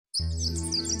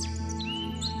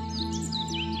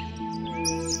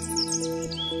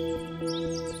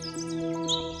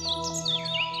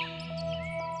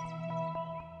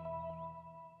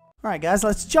All right, guys,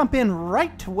 let's jump in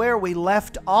right to where we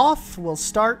left off. We'll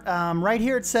start right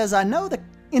here. It says, I know the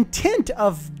intent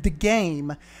of the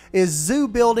game is zoo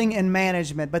building and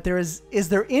management, but is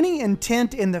there any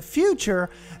intent in the future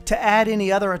to add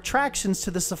any other attractions to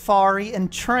the safari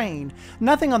and train?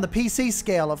 Nothing on the PC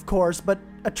scale, of course, but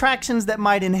attractions that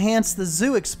might enhance the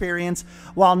zoo experience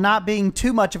while not being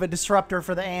too much of a disruptor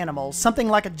for the animals. Something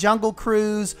like a jungle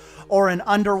cruise or an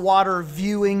underwater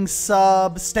viewing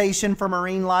station for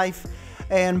marine life.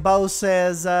 And Bo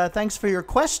says, thanks for your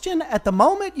question. At the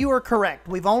moment, you are correct.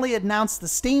 We've only announced the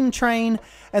steam train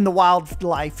and the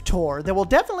wildlife tour. There will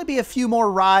definitely be a few more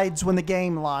rides when the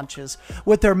game launches,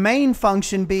 with their main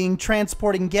function being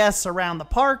transporting guests around the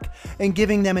park and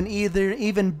giving them an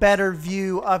even better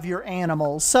view of your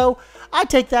animals. So I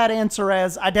take that answer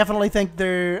as I definitely think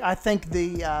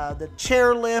the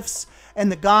chair lifts and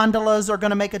the gondolas are going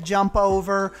to make a jump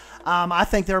over. I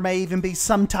think there may even be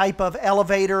some type of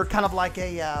elevator, kind of like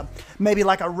maybe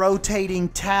like a rotating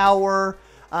tower.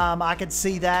 I could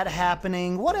see that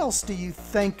happening. What else do you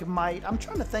think might? I'm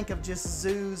trying to think of just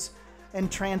zoos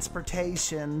and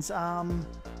transportations.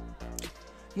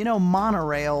 You know,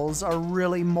 monorails are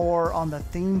really more on the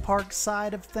theme park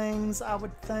side of things, I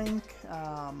would think.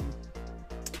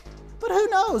 But who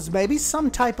knows? Maybe some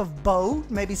type of boat,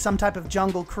 maybe some type of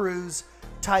jungle cruise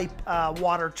type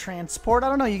water transport. I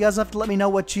don't know. You guys have to let me know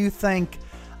what you think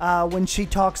when she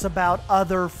talks about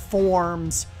other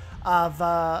forms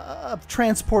of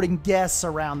transporting guests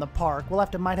around the park.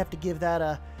 Might have to give that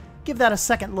a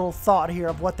second little thought here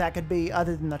of what that could be,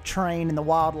 other than the train and the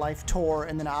wildlife tour,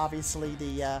 and then obviously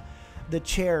the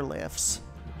chair lifts.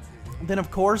 Then of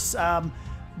course,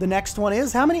 the next one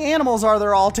is, how many animals are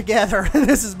there altogether?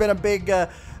 This has been a big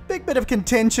bit of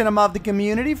contention among the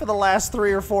community for the last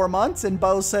 3 or 4 months, and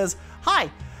Bo says,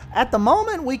 hi. At the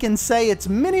moment, we can say it's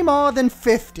many more than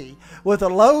 50, with a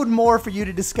load more for you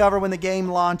to discover when the game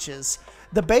launches.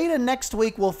 The beta next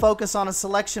week will focus on a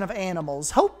selection of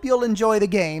animals. Hope you'll enjoy the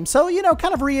game. So, you know,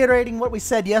 kind of reiterating what we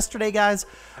said yesterday, guys.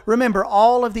 Remember,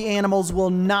 all of the animals will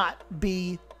not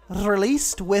be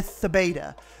released with the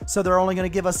beta. So they're only going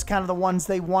to give us kind of the ones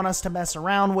they want us to mess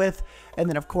around with. And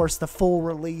then, of course, the full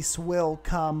release will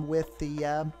come with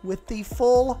the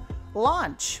full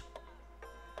launch.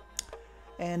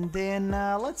 And then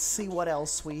let's see what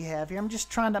else we have here. I'm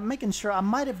just making sure. I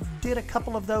might have did a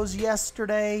couple of those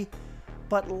yesterday,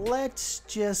 but let's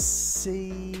just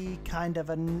see I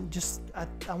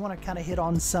want to kind of hit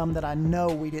on some that I know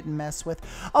we didn't mess with.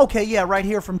 Okay, yeah, right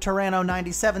here from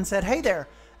Tyranno97 said, hey there,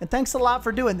 and thanks a lot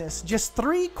for doing this. Just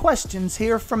 3 questions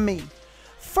here from me.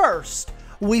 First,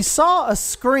 we saw a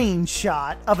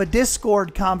screenshot of a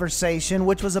Discord conversation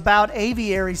which was about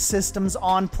aviary systems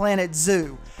on Planet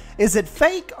Zoo. Is it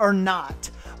fake or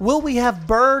not? Will we have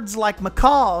birds like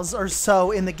macaws or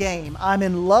so in the game? I'm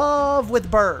in love with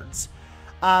birds.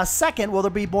 Second, will there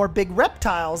be more big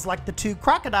reptiles like the 2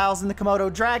 crocodiles in the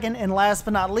Komodo dragon? And last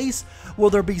but not least,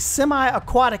 will there be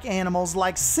semi-aquatic animals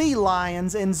like sea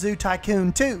lions in Zoo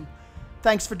Tycoon 2?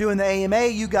 Thanks for doing the AMA.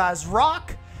 You guys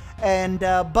rock. And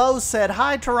Bo said,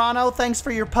 hi, Toronto. Thanks for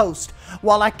your post.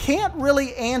 While I can't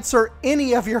really answer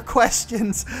any of your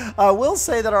questions, I will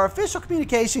say that our official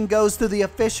communication goes through the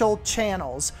official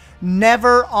channels,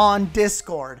 never on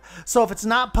Discord. So if it's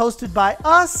not posted by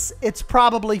us, it's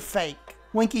probably fake.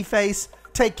 Winky face.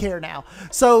 Take care now.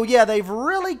 So yeah, they've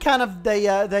really kind of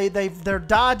they're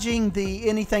dodging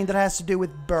anything that has to do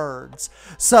with birds.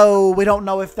 So we don't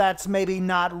know if that's maybe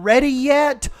not ready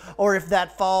yet, or if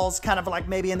that falls kind of like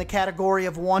maybe in the category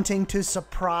of wanting to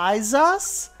surprise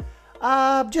us.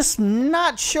 Just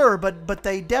not sure, but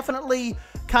they definitely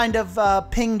kind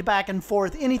of pinged back and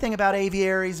forth anything about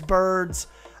aviaries, birds,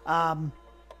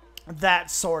 that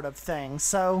sort of thing.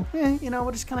 So you know,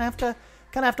 we'll just kind of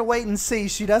have to wait and see.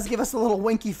 She does give us a little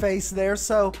winky face there,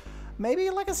 so maybe,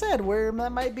 like I said,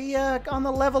 that might be on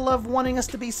the level of wanting us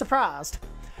to be surprised.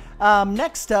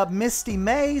 Next up, Misty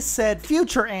May said,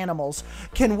 future animals.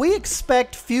 Can we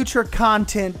expect future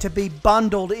content to be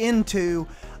bundled into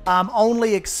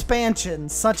only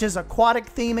expansions, such as aquatic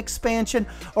theme expansion,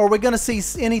 or are we going to see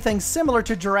anything similar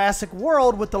to Jurassic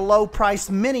World with the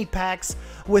low-priced mini packs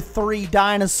with 3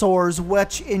 dinosaurs,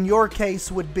 which in your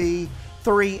case would be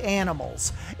 3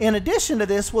 animals? In addition to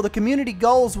this, will the community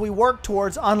goals we work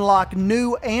towards unlock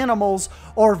new animals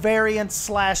or variants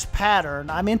 / pattern?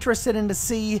 I'm interested in to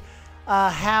see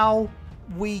how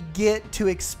we get to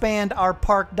expand our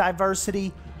park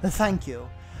diversity. Thank you.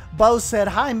 Bo said,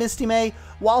 hi, Misty May.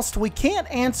 Whilst we can't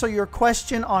answer your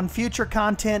question on future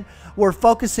content, we're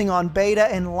focusing on beta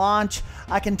and launch.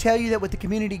 I can tell you that with the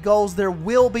community goals, there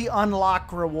will be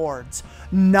unlock rewards,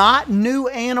 not new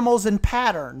animals and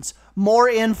patterns. More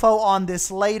info on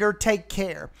this later. Take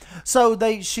care. So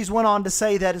she's went on to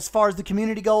say that as far as the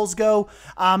community goals go,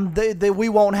 we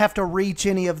won't have to reach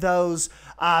any of those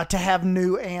to have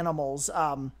new animals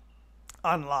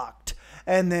unlocked.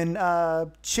 And then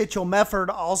Chichel Mefford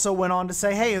also went on to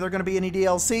say, hey, are there going to be any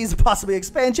DLCs, possibly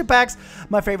expansion packs?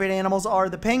 My favorite animals are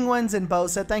the penguins. And Bo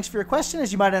said, thanks for your question.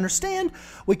 As you might understand,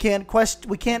 we can't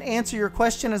answer your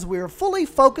question as we are fully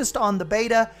focused on the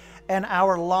beta and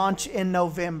our launch in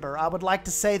November. I would like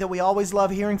to say that we always love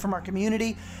hearing from our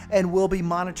community and we'll be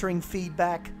monitoring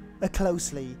feedback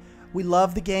closely. We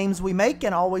love the games we make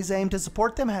and always aim to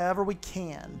support them however we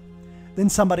can. Then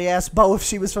somebody asked Bo if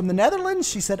she was from the Netherlands.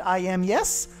 She said, I am,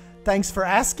 yes. Thanks for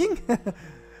asking.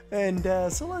 And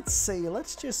so let's see.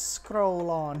 Let's just scroll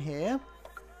on here.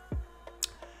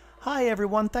 Hi,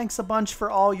 everyone. Thanks a bunch for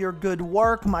all your good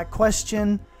work. My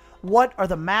question, what are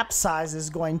the map sizes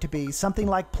going to be? Something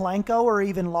like Planko or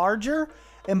even larger?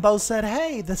 And Bo said,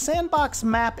 hey, the sandbox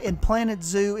map in Planet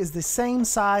Zoo is the same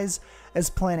size as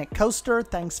Planet Coaster.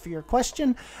 Thanks for your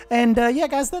question. And yeah,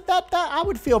 guys, that I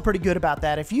would feel pretty good about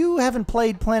that. If you haven't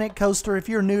played Planet Coaster, if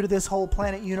you're new to this whole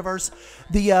Planet universe,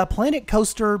 the Planet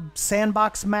Coaster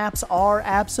sandbox maps are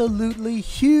absolutely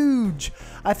huge.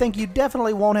 I think you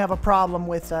definitely won't have a problem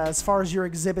with as far as your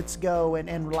exhibits go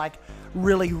and like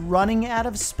really running out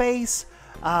of space.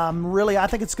 Really, I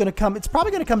think it's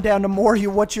probably going to come down to more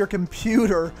what your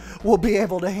computer will be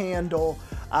able to handle,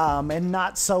 and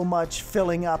not so much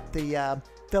filling up the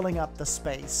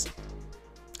space.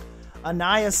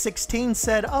 Anaya16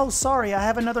 said, oh, sorry, I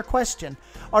have another question.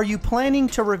 Are you planning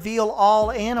to reveal all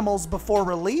animals before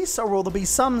release, or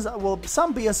will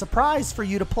some be a surprise for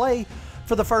you to play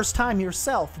for the first time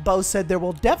yourself? Bo said there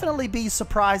will definitely be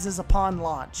surprises upon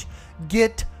launch.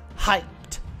 Get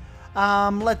hyped.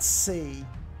 Let's see.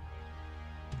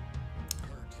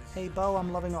 Hey, Bo,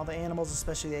 I'm loving all the animals,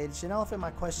 especially the aged elephant.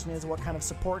 My question is, what kind of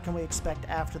support can we expect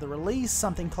after the release?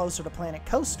 Something closer to Planet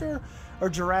Coaster or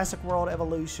Jurassic World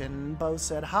Evolution? Bo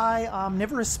said, hi,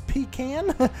 Omnivorous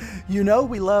Pecan. You know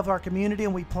we love our community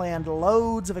and we planned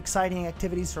loads of exciting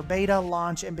activities for beta,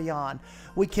 launch, and beyond.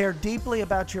 We care deeply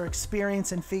about your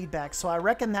experience and feedback, so I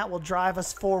reckon that will drive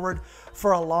us forward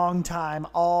for a long time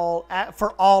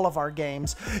for all of our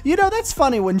games. You know, that's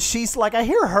funny when she's like, I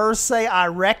hear her say, I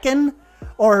reckon,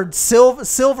 or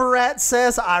Silver Rat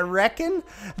says, I reckon.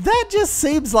 That just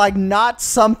seems like not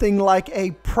something like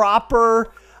a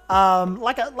proper,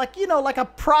 like a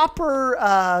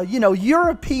proper,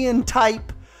 European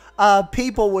type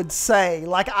people would say.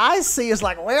 Like I see is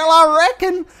like, well, I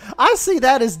reckon. I see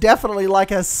that as definitely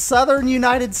like a Southern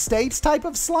United States type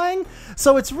of slang.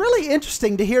 So it's really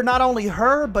interesting to hear not only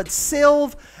her, but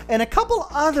Sylv and a couple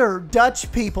other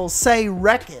Dutch people say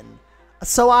reckon.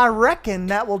 So I reckon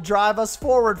that will drive us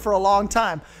forward for a long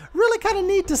time. Really kind of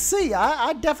neat to see.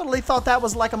 I definitely thought that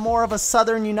was like a more of a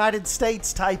Southern United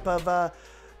States type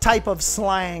of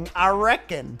slang. I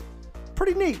reckon.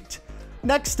 Pretty neat.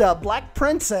 Next up, Black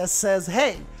Princess says,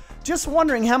 hey, just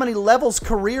wondering how many levels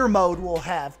career mode will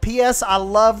have. P.S. I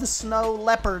love the snow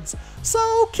leopards.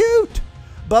 So cute.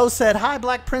 Bo said, hi,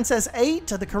 Black Princess 8.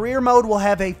 The career mode will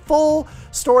have a full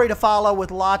story to follow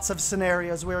with lots of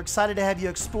scenarios. We're excited to have you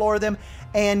explore them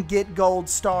and get gold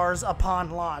stars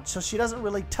upon launch. So she doesn't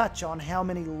really touch on how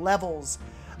many levels,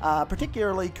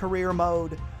 particularly career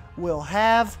mode, will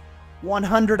have.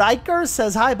 100 Iker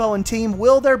says, hi, Bo and team.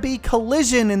 Will there be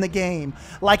collision in the game?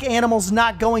 Like animals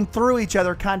not going through each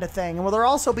other kind of thing? And will there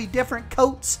also be different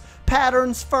coats,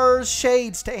 patterns, furs,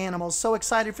 shades to animals? So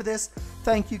excited for this.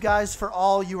 Thank you guys for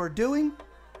all you are doing.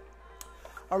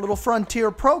 Our little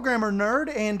Frontier programmer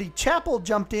nerd, Andy Chappell,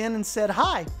 jumped in and said,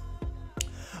 hi.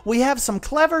 We have some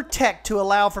clever tech to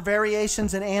allow for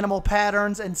variations in animal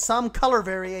patterns and some color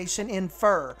variation in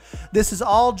fur. This is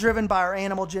all driven by our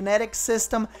animal genetics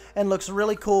system and looks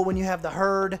really cool when you have the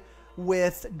herd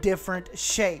with different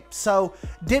shapes. So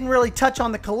didn't really touch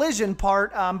on the collision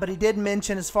part, but he did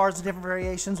mention as far as the different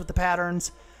variations with the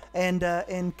patterns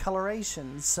and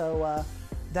colorations. So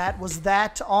that was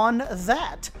that on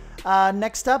that.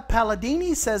 Next up,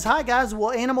 Palladini says, hi guys,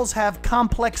 will animals have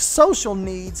complex social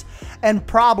needs and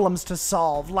problems to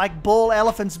solve, like bull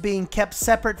elephants being kept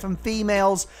separate from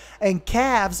females and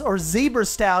calves or zebra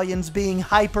stallions being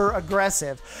hyper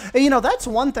aggressive. And, you know, that's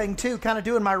one thing too, kind of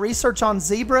doing my research on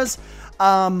zebras.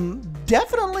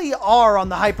 Definitely are on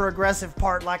the hyper aggressive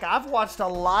part. Like, I've watched a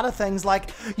lot of things,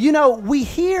 like, you know, we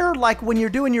hear, like, when you're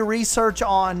doing your research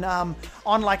on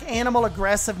like animal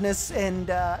aggressiveness and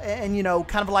you know,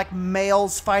 kind of like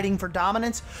males fighting for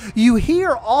dominance, you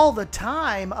hear all the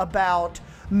time about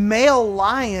male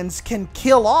lions can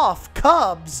kill off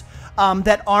cubs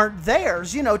that aren't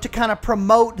theirs, you know, to kind of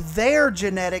promote their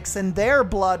genetics and their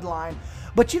bloodline.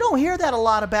 But you don't hear that a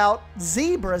lot about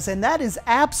zebras, and that is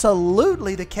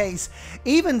absolutely the case.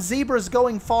 Even zebras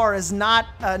going far as not,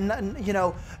 you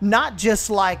know, not just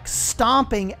like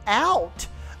stomping out,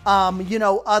 you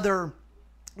know, other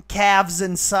calves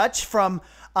and such from,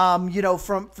 you know,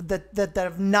 from that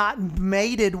have not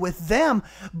mated with them,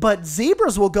 but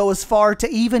zebras will go as far to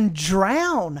even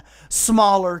drown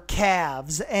smaller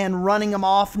calves and running them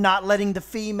off, not letting the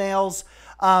females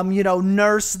you know,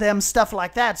 nurse them, stuff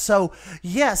like that. So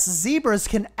yes, zebras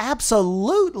can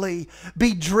absolutely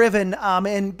be driven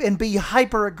and be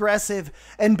hyper aggressive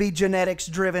and be genetics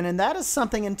driven. And that is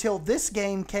something, until this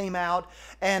game came out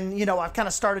and, you know, I've kind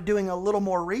of started doing a little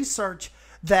more research,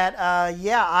 that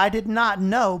yeah, I did not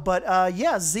know. But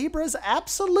yeah, zebras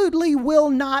absolutely will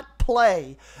not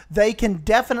play. They can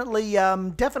definitely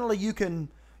definitely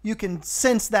you can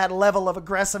sense that level of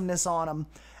aggressiveness on them.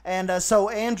 And so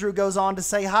Andrew goes on to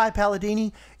say, hi,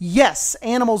 Palladini. Yes,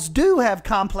 animals do have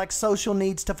complex social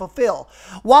needs to fulfill.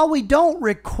 While we don't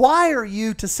require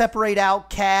you to separate out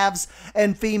calves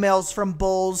and females from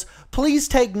bulls, please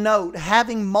take note,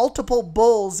 having multiple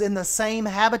bulls in the same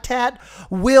habitat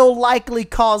will likely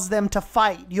cause them to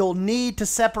fight. You'll need to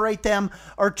separate them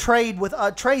or trade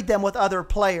them with other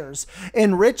players.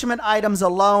 Enrichment items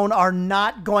alone are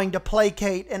not going to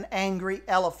placate an angry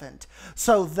elephant.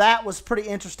 So that was pretty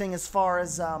interesting as far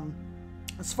as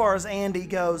Andy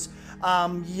goes.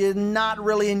 You're not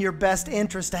really in your best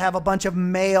interest to have a bunch of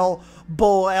male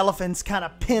bull elephants kind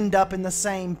of pinned up in the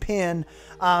same pen.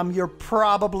 You're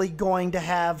probably going to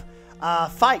have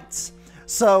fights.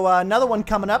 So another one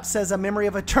coming up says, A Memory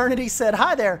of Eternity said,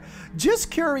 hi there.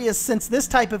 Just curious, since this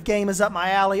type of game is up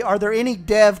my alley, are there any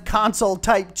dev console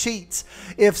type cheats?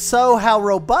 If so, how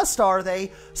robust are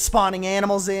they? Spawning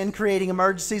animals in, creating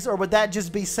emergencies, or would that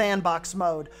just be sandbox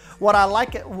mode? While I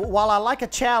like a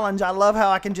challenge, I love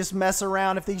how I can just mess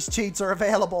around if these cheats are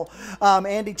available.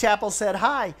 Andy Chappell said,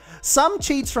 hi. Some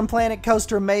cheats from Planet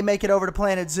Coaster may make it over to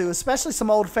Planet Zoo, especially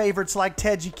some old favorites like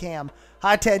Tegicam.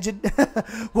 Hi,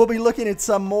 Tegid. We'll be looking at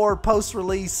some more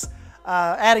post-release,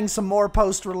 adding some more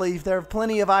post-release. There are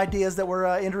plenty of ideas that we're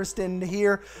interested in to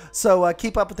hear, so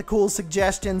keep up with the cool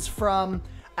suggestions from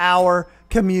our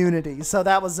community. So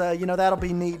that was, you know, that'll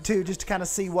be neat too, just to kind of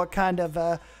see what kind of,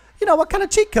 you know, what kind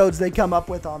of cheat codes they come up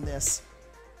with on this.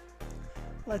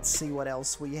 Let's see what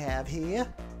else we have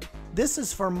here. This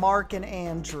is for Mark and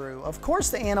Andrew. Of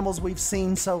course, the animals we've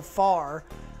seen so far.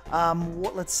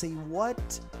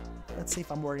 Let's see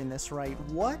if I'm wording this right.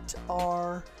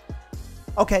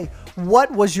 Okay,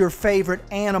 what was your favorite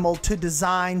animal to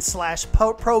design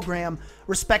 / program,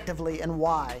 respectively, and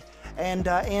why? And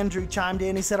Andrew chimed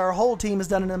in. He said, our whole team has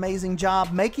done an amazing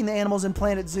job making the animals in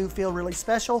Planet Zoo feel really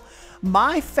special.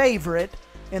 My favorite,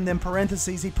 and then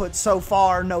parentheses he put so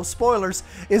far, no spoilers,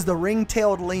 is the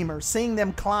ring-tailed lemur. Seeing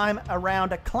them climb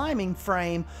around a climbing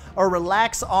frame or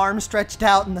relax arms stretched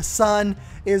out in the sun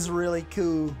is really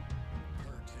cool.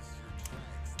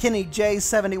 Kenny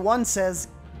J71 says,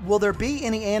 will there be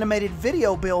any animated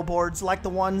video billboards like the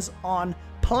ones on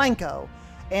Planko?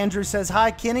 Andrew says, hi,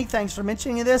 Kenny. Thanks for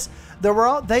mentioning this.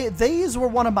 These were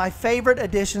one of my favorite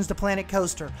additions to Planet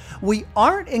Coaster. We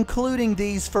aren't including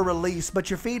these for release, but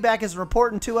your feedback is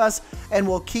important to us, and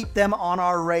we'll keep them on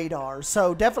our radar.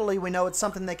 So definitely we know it's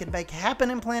something they can make happen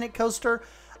in Planet Coaster.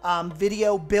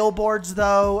 Video billboards,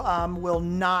 though, will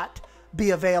not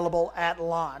be available at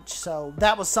launch. So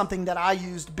that was something that I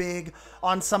used big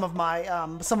on some of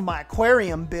my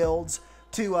aquarium builds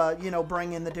to you know,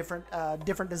 bring in the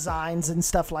different designs and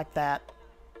stuff like that.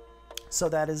 So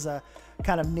that is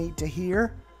kind of neat to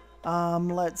hear.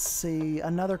 Let's see,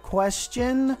 another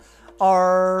question.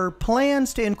 Are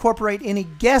plans to incorporate any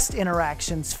guest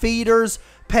interactions, feeders,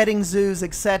 petting zoos,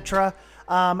 etc.?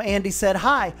 Andy said,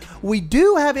 hi, we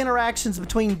do have interactions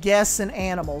between guests and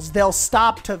animals. They'll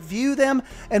stop to view them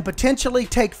and potentially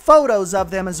take photos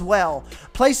of them as well.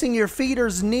 Placing your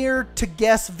feeders near to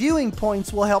guest viewing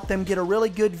points will help them get a really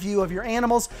good view of your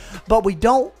animals, but we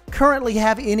don't currently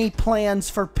have any plans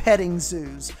for petting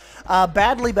zoos.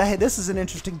 Badly behaved, this is an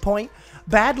interesting point.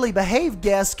 Badly behaved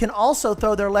guests can also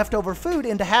throw their leftover food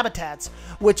into habitats,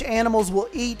 which animals will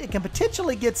eat and can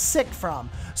potentially get sick from.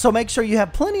 So make sure you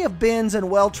have plenty of bins and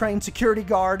well-trained security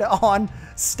guard on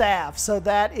staff. So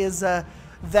that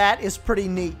is pretty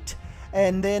neat.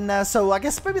 And then, so I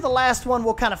guess maybe the last one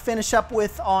we'll kind of finish up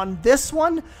with on this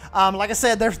one. Like I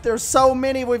said, there's so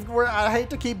many. I hate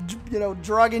to keep,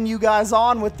 drugging you guys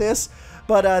on with this,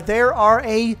 but there are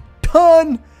a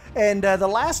ton. And the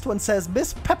last one says,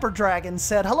 Miss Pepper Dragon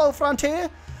said, "Hello, Frontier.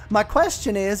 My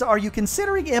question is, are you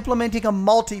considering implementing a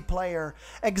multiplayer?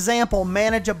 Example,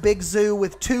 manage a big zoo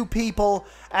with 2 people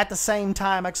at the same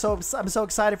time. I'm so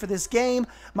excited for this game.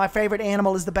 My favorite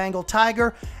animal is the Bengal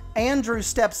tiger." Andrew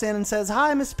steps in and says,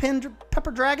 "Hi, Miss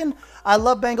Pepper Dragon. I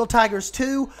love Bengal tigers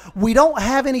too. We don't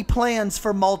have any plans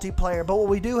for multiplayer, but what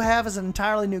we do have is an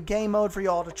entirely new game mode for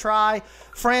you all to try.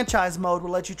 Franchise mode will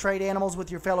let you trade animals with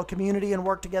your fellow community and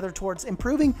work together towards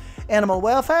improving animal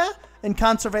welfare and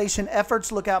conservation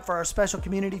efforts. Look out for our special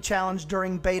community challenge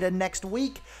during beta next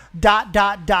week. ...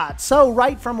 So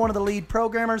right from one of the lead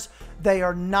programmers, they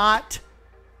are not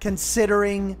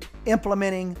considering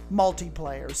implementing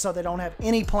multiplayer, so they don't have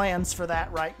any plans for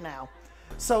that right now.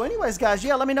 So anyways, guys,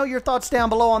 yeah, let me know your thoughts down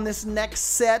below on this next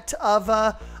set of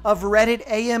Reddit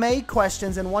AMA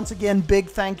questions. And once again, big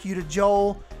thank you to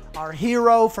Joel, our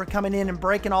hero, for coming in and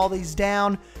breaking all these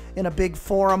down in a big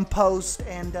forum post.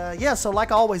 And yeah, so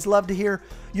like always, love to hear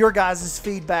your guys'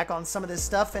 feedback on some of this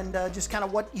stuff and just kind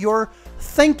of what your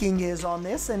thinking is on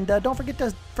this. And don't forget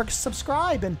to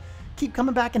subscribe and keep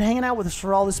coming back and hanging out with us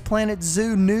for all this Planet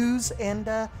Zoo news and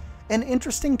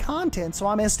interesting content. So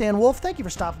I'm Stan Wolf. Thank you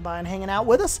for stopping by and hanging out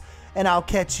with us, and I'll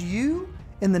catch you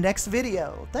in the next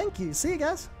video. Thank you. See you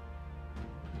guys.